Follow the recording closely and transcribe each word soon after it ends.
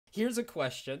Here's a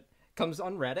question. Comes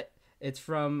on Reddit. It's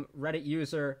from Reddit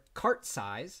user Cart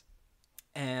Size.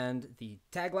 And the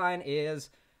tagline is,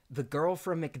 "The girl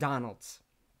from McDonald's."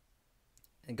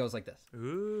 It goes like this.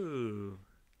 Ooh.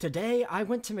 "Today, I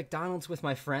went to McDonald's with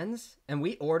my friends, and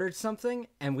we ordered something,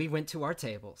 and we went to our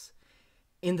tables.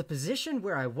 In the position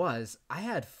where I was, I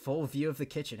had full view of the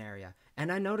kitchen area,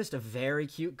 and I noticed a very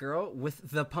cute girl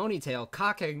with the ponytail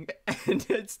cocking," and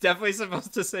it's definitely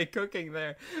supposed to say cooking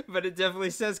there, but it definitely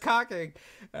says cocking.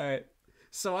 All right.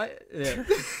 So yeah.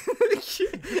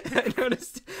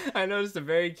 I noticed a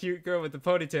very cute girl with the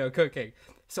ponytail cooking.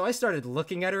 So I started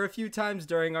looking at her a few times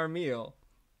during our meal.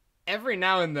 Every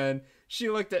now and then, she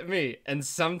looked at me, and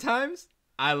sometimes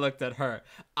I looked at her.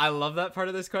 I love that part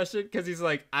of this question because he's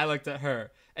like, I looked at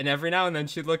her, and every now and then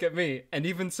she'd look at me, and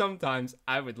even sometimes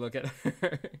I would look at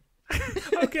her.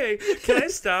 Okay, can I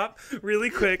stop really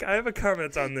quick? I have a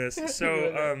comment on this.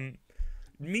 So,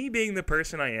 me being the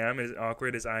person I am, as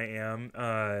awkward as I am,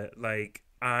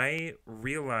 I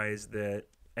realized that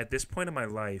at this point in my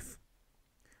life,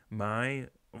 my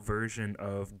version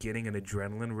of getting an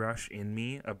adrenaline rush in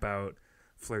me about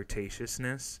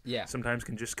flirtatiousness sometimes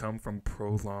can just come from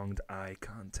prolonged eye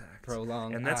contact.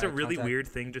 And that's a really weird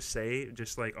thing to say,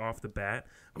 just like off the bat.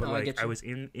 But I was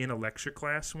in a lecture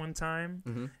class one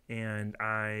time, and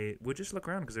I would just look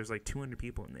around because there's like 200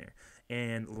 people in there.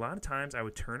 And a lot of times I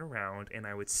would turn around and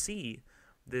I would see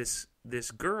this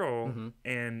girl,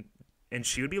 and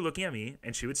she would be looking at me,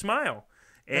 and she would smile.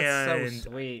 That's so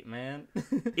sweet, man.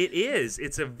 It is.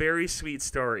 It's a very sweet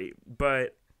story,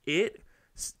 but it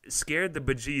scared the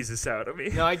bejesus out of me.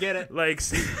 No, I get it.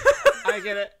 I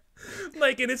get it.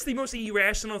 And it's the most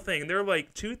irrational thing. There are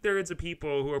like 2/3 of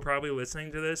people who are probably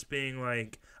listening to this being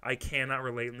like, I cannot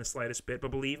relate in the slightest bit.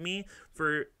 But believe me,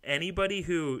 for anybody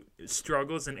who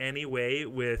struggles in any way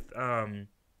with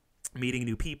meeting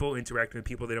new people, interacting with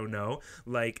people they don't know,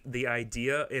 like the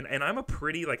idea, and I'm a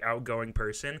pretty like outgoing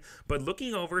person, but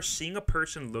looking over, seeing a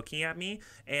person looking at me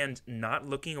and not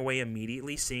looking away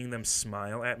immediately, seeing them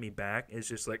smile at me back is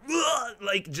just like, ugh!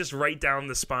 Like just right down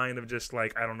the spine of just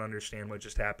like, I don't understand what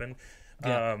just happened.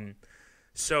 Yeah.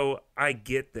 So I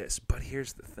get this, but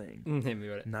here's the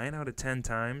thing. 9 out of 10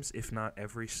 times, if not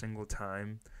every single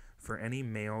time, for any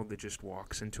male that just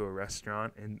walks into a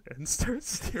restaurant and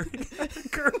starts staring at a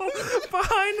girl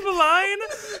behind the line,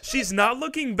 she's not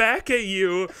looking back at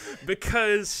you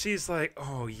because she's like,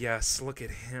 oh, yes, look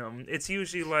at him. It's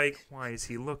usually like, why is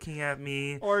he looking at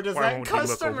me? Or does that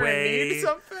customer need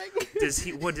something?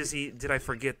 Did I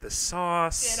forget the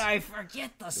sauce? Did I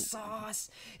forget the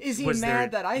sauce? Is he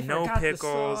mad that I forgot the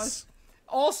sauce?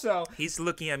 Also, he's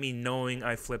looking at me knowing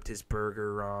I flipped his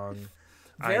burger wrong.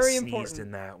 Very I important. Sneezed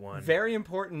in that one. Very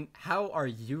important. How are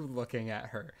you looking at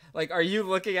her? Like, are you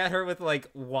looking at her with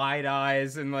like wide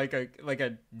eyes and like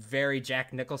a very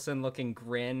Jack Nicholson looking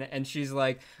grin, and she's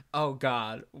like, "Oh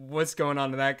God, what's going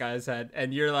on in that guy's head?"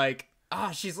 And you're like,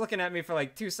 she's looking at me for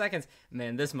like 2 seconds.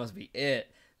 Man, this must be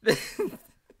it.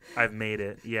 I've made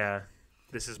it. Yeah,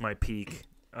 this is my peak.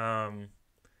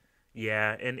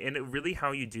 Yeah, and it really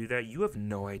how you do that, you have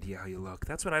no idea how you look.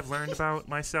 That's what I've learned about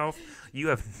myself. You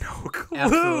have no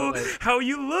clue how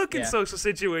you look in social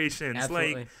situations.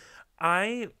 Absolutely.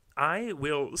 Like, I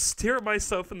will stare at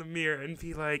myself in the mirror and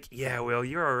be like, yeah, Will,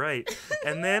 you're all right.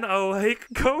 And then I'll, like,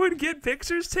 go and get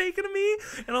pictures taken of me.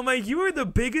 And I'm like, you are the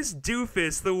biggest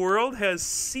doofus the world has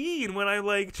seen when I,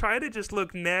 like, try to just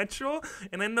look natural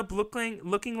and end up looking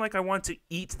like I want to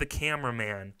eat the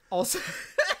cameraman.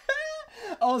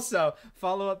 Also,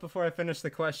 follow up before I finish the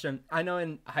question. I know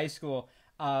in high school,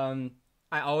 I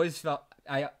always felt,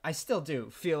 I still do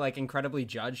feel like incredibly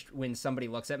judged when somebody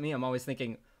looks at me. I'm always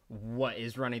thinking, what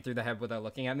is running through the head without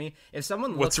looking at me? If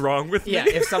someone what's wrong with me? Yeah,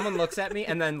 if someone looks at me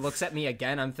and then looks at me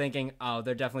again, I'm thinking, oh,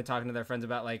 they're definitely talking to their friends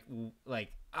about like,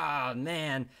 oh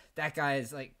man, that guy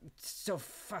is like so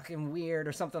fucking weird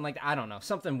or something like that. I don't know,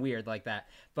 something weird like that.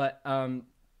 But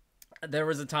there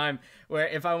was a time where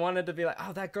if I wanted to be like,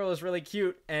 oh, that girl is really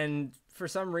cute, and for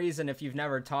some reason, if you've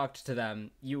never talked to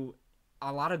them,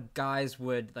 a lot of guys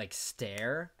would like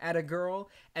stare at a girl,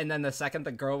 and then the second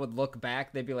the girl would look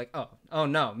back, they'd be like, oh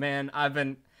no, man, I've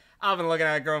been looking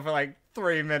at a girl for like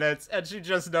 3 minutes, and she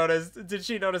just noticed. Did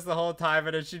she notice the whole time?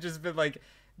 And she just been like,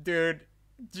 dude,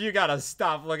 you gotta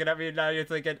stop looking at me. Now you're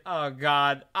thinking, oh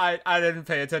God, I didn't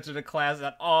pay attention to class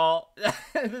at all.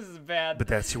 This is bad. But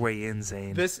that's your way in,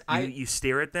 Zane. You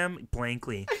stare at them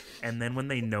blankly, and then when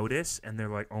they notice and they're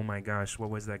like, oh my gosh, what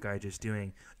was that guy just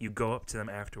doing? You go up to them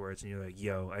afterwards and you're like,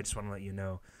 yo, I just want to let you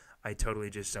know, I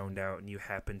totally just zoned out, and you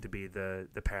happen to be the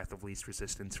path of least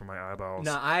resistance for my eyeballs.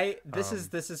 No, this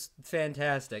is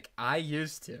fantastic. I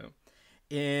used to.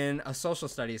 in a social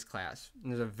studies class.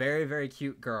 There's a very, very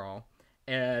cute girl.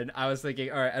 And I was thinking,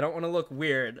 all right, I don't want to look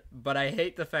weird, but I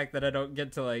hate the fact that I don't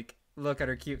get to, like, look at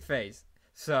her cute face.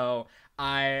 So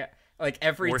I, like,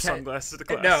 Wore sunglasses to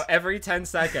class. No, every 10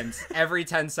 seconds,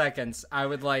 I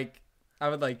would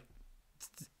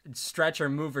stretch or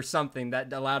move or something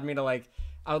that allowed me to, like,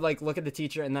 I would, like, look at the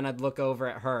teacher and then I'd look over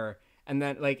at her. And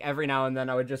then, like, every now and then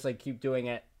I would just, like, keep doing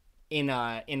it in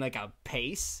like a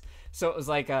pace. So it was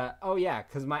like, oh yeah,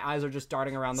 because my eyes are just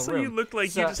darting around the room. So you looked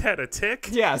like you just had a tick?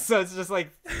 Yeah, so it's just like,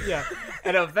 yeah.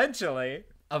 And eventually,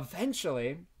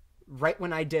 right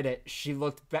when I did it, she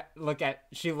looked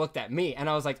at me, and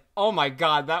I was like, oh my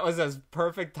God, that was as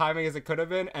perfect timing as it could have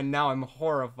been, and now I'm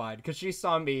horrified, because she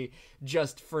saw me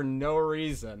just for no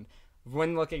reason,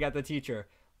 when looking at the teacher,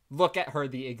 look at her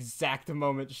the exact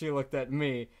moment she looked at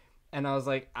me. And I was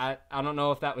like, I don't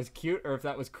know if that was cute or if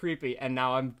that was creepy, and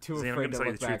now I'm too afraid to look back. I'm gonna tell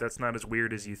you the truth. That's not as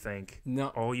weird as you think. No,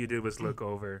 all you did was look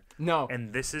over. No,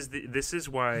 and this is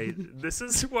why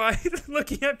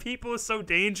looking at people is so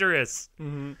dangerous.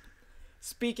 Mm-hmm.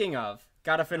 Speaking of,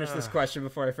 gotta finish this question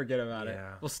before I forget about it.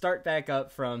 We'll start back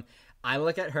up from. I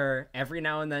look at her every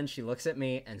now and then. She looks at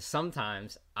me, and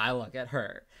sometimes I look at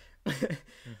her.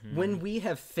 Mm-hmm. When we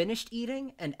have finished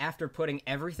eating, and after putting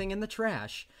everything in the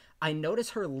trash, I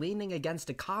notice her leaning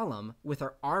against a column with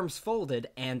her arms folded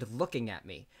and looking at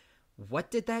me.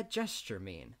 What did that gesture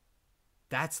mean?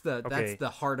 That's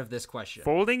the heart of this question.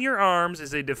 Folding your arms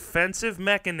is a defensive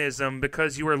mechanism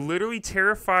because you are literally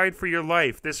terrified for your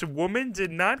life. This woman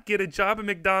did not get a job at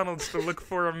McDonald's to look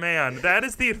for a man. That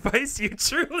is the advice you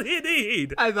truly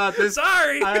need. I thought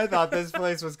this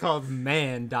place was called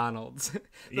Man-Donald's. The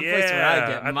place where I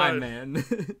get my man.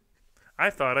 I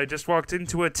thought I just walked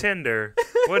into a Tinder.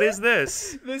 What is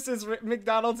this?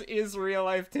 McDonald's is real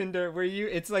life Tinder where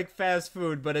it's like fast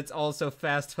food, but it's also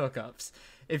fast hookups.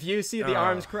 If you see the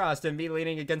arms crossed and me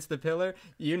leaning against the pillar,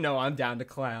 you know I'm down to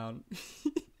clown.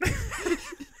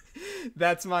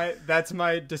 That's my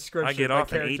description. I get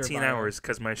off in 18 hours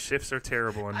because my shifts are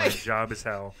terrible and my job is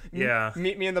hell. Yeah.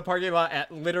 Meet me in the parking lot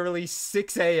at literally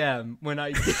 6 a.m. when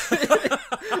I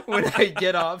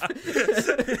get off.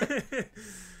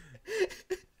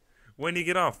 When do you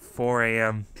get off? 4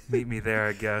 a.m. Meet me there,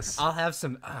 I guess. I'll have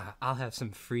some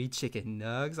free chicken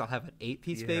nugs. I'll have an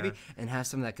 8-piece, baby, and have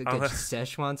some of that good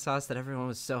Szechuan sauce that everyone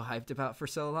was so hyped about for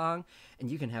so long. And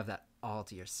you can have that all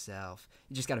to yourself.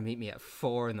 You just got to meet me at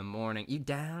 4 in the morning. You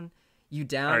down? You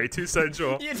down? All right, too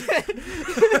sensual.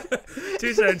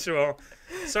 Too sensual.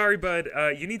 Sorry, bud.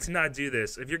 You need to not do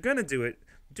this. If you're gonna do it.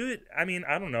 I mean,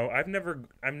 I don't know.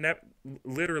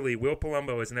 Literally, Will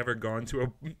Palumbo has never gone to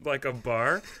a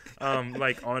bar,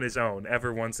 like on his own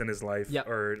ever once in his life,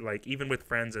 or like even with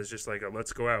friends as just like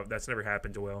let's go out. That's never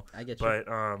happened to Will. I get you.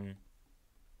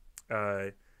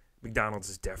 But McDonald's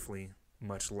is definitely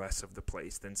much less of the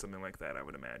place than something like that, I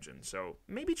would imagine. So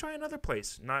maybe try another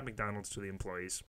place, not McDonald's to the employees.